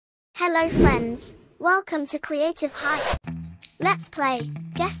Hello friends, welcome to Creative Hype. Let's play,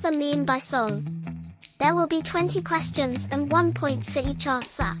 guess the meme by song. There will be 20 questions and 1 point for each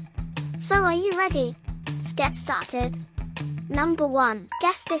answer. So are you ready? Let's get started. Number 1,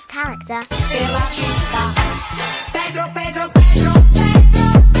 guess this character.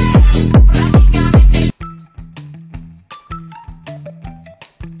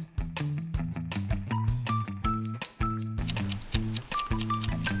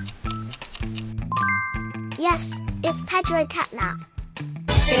 Yes, it's Pedro Catnap.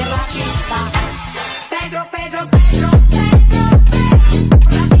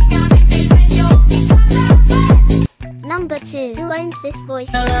 Number 2, who owns this voice?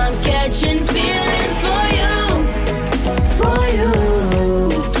 I'm catching feelings for you, for you,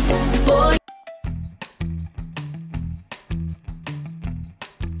 for you.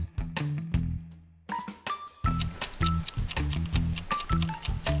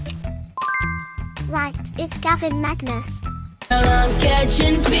 Right, it's Gavin Magnus. I'm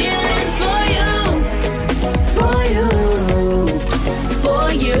catching feelings for you, for you,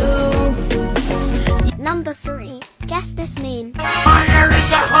 for you. Number 3, guess this meme. Higher in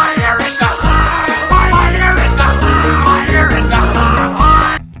the higher in the high, higher in the high, higher in the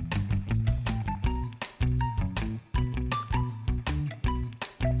high.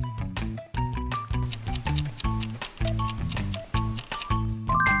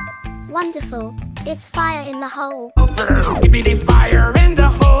 Wonderful, it's fire in the hole. Keep the fire in the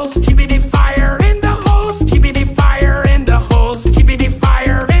holes, keep the fire in the holes, keep the fire in the holes, keep the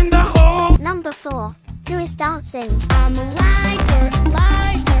fire in the hole. Number 4, who is dancing? I'm a lighter,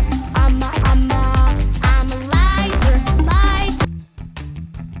 lighter. I'm a lighter, lighter.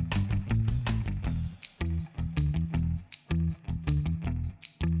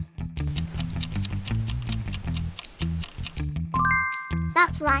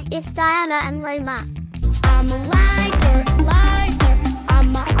 That's right, it's Diana and Roma. I'm a lighter, lighter.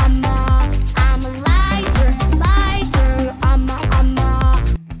 I'm a lighter, lighter. I'm a.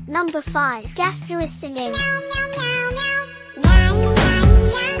 Number 5, guess who is singing?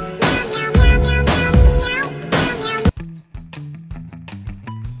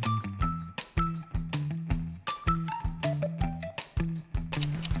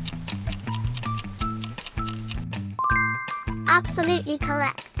 Absolutely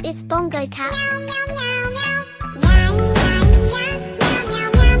correct, it's Bongo Cat.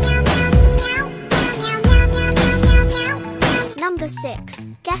 Number 6,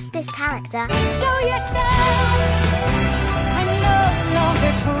 guess this character. Show yourself. I'm no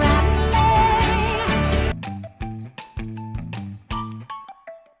longer traveling.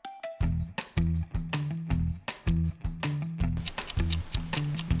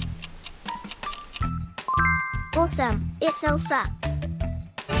 Awesome, it's Elsa.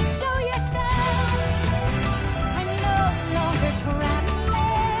 Show yourself. I'm no longer traveling.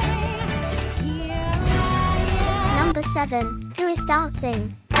 Here I am. Number 7, who is dancing?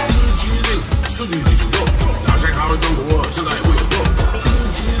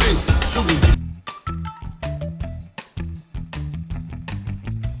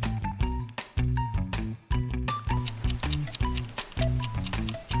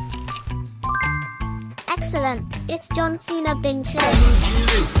 Excellent, it's John Cena Bing Chilling.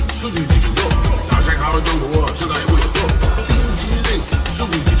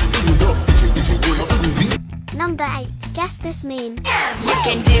 Number 8, guess this meme. You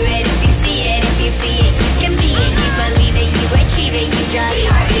can do it if you see it, if you see it, you can be it, you believe it, you achieve it, you just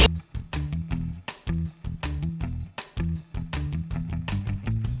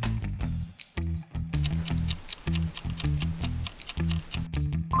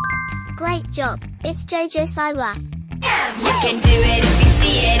Great job, it's Jojo Siwa. You can do it if you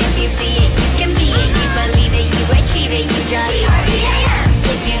see it, if you see it, you can be it, you believe it, you achieve it, you just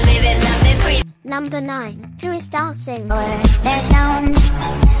if you live it, love it, breathe. Number 9, who is dancing? There's no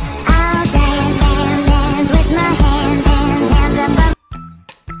I'll dance, dance, dance with my hands above.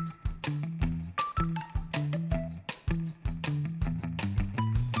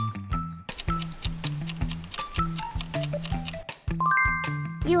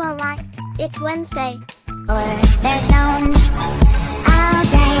 You are right, it's Wednesday. There's no I'll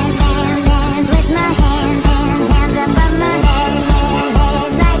dance, dance, dance with my hands above my head.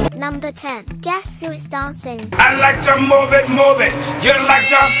 Number 10, guess who is dancing? I like to move it, move it. You like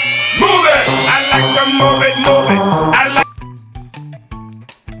to move it. I like to move it, move it. I like.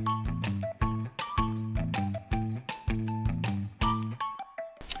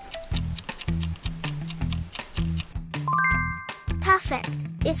 Perfect,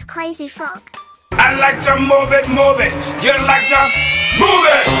 it's Crazy Frog. I like to move it, move it. You like to move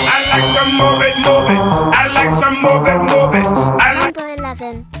it. I like to move it, move it. I like to move it, move it. I like. Number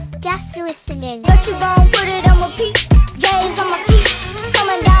 11. Guess who is singing? But you gon' put it on repeat. J's on my feet.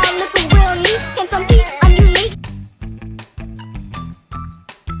 Coming down looking real neat. Can't compete, I'm unique.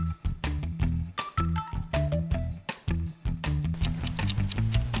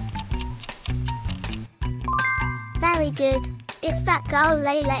 Very good. It's that girl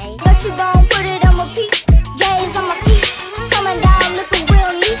Lele. But you gon' put it on repeat. J's on my feet. Coming down looking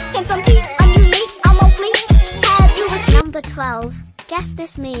real neat. Can't compete, I'm unique. I'm on fleek. Have you a Number 12. Guess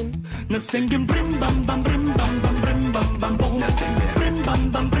this meme. No singing brim bam bam brim bam bam brim bam bam boom. No singing brim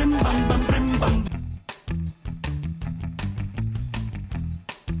bam bam brim bam bam brim bam.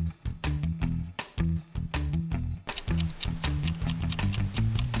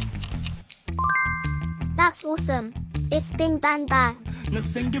 That's awesome. It's Bing Bang Bang. No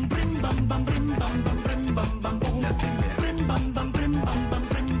singing brim bam bam brim bam bam brim bam bam boom. No singing brim bam bam brim bam bam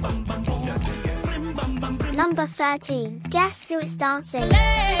brim bam bam boom. No singing brim bam bam brim. Number 13. Guess who is dancing?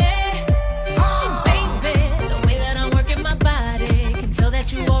 Oh, baby, the way that I'm working my body can tell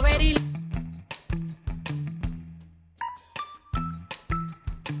that you already.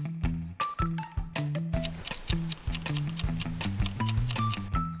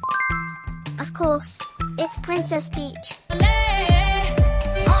 Of course, it's Princess Peach.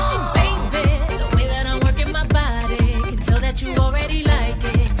 Oh, baby, the way that I'm working my body can tell that you already like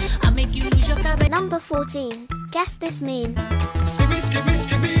it. I make you lose your cabin. Number 14. Guess this meme. Skibby skibby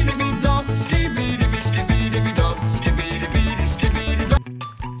skibby dibby dog. Skibby dibby skibby dibby dog. Skibby dibby skibby dog.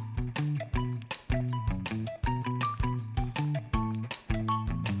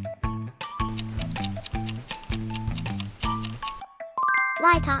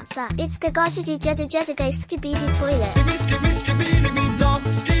 Right answer. It's Gegagedigedagedago Skibidi Toilet. Skibby skibby skibby dibby dog.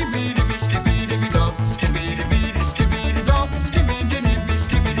 Skibby dibby skibby dibby dog. Skibby dibby skibby dog. Skibby dibby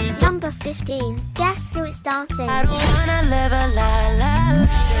skibby dog. Number 15. Guess who is dancing? I don't wanna live a lie, lie.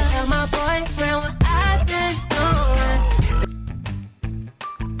 Tell my boyfriend what I've been doing.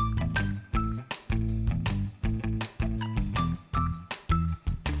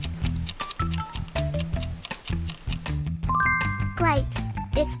 Great.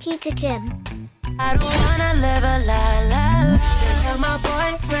 It's Kika Kim. I don't wanna live a lie, lie. Tell my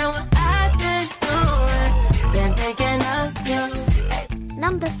boyfriend what I've been doing. Been thinking of you.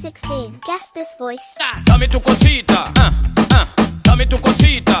 Number 16. Guess this voice. Dame tu cosita, dame tu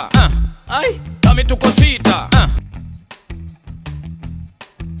cosita, ay, dame tu cosita,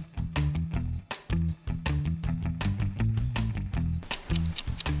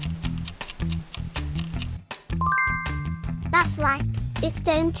 That's right. It's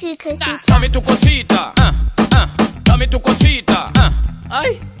Dame Tu Cosita. dame tu cosita, dame tu cosita,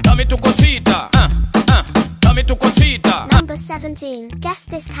 ay, dame tu cosita, dame tu cosita. Number 17. Guess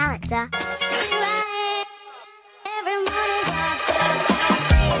this character. every morning.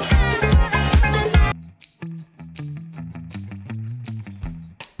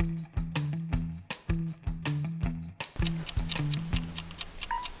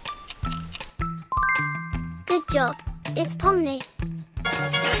 Good job. It's Pomni.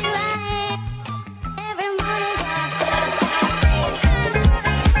 Every morning.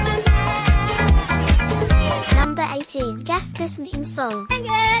 Number 18. Guess this meme song.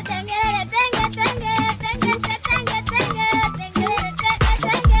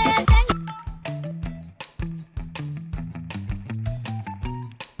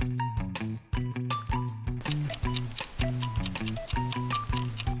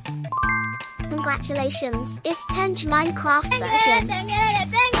 Congratulations, it's Tenge Minecraft version.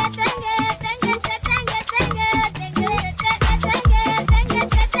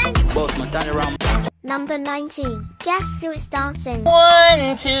 Boss man, turn around. Number 19. Guess who is dancing?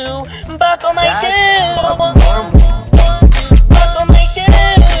 1, 2, buckle my shoe. 1, 2, buckle my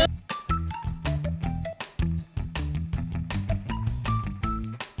shoe.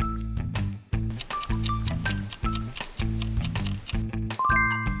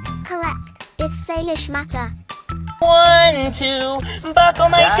 Correct. It's Salish Matter. 1, 2, buckle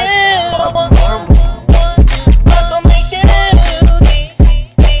my shoe. 1, 2, buckle my shoe.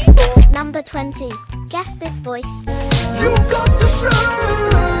 Number 20. Guess this voice. You got the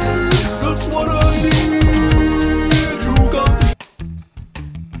strength. That's what I need. You got the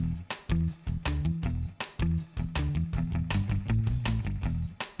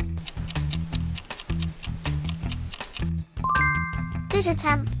Good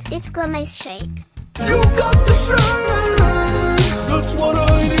attempt. It's Gourmet Shake. You got the strength. That's what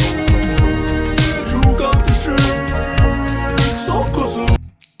I need. You got the strength. So cause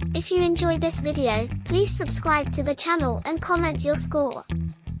If you enjoyed this video, please subscribe to the channel and comment your score.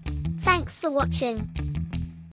 Thanks for watching.